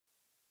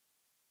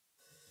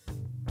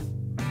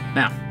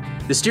Now,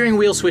 the steering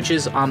wheel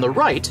switches on the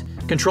right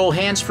control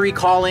hands-free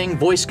calling,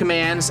 voice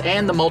commands,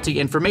 and the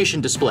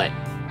multi-information display.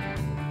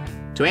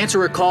 To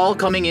answer a call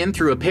coming in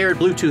through a paired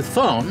Bluetooth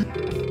phone,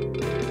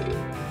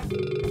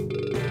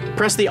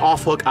 press the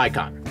off-hook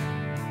icon.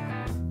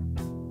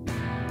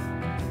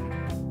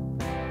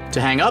 To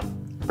hang up,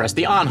 press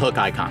the on-hook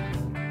icon.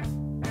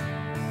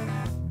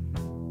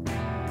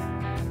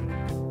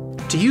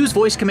 To use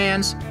voice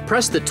commands,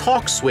 press the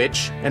talk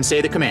switch and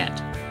say the command.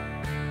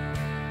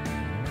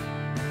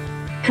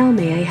 How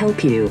may I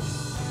help you?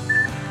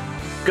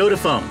 Go to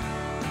phone.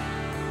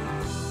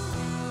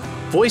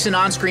 Voice and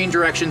on-screen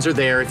directions are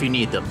there if you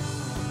need them.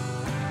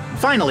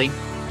 Finally,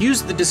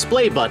 use the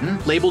display button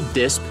labeled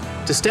DISP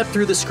to step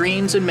through the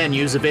screens and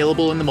menus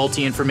available in the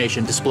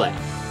multi-information display.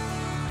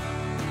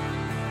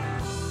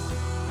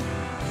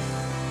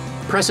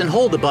 Press and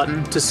hold the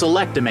button to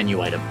select a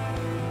menu item.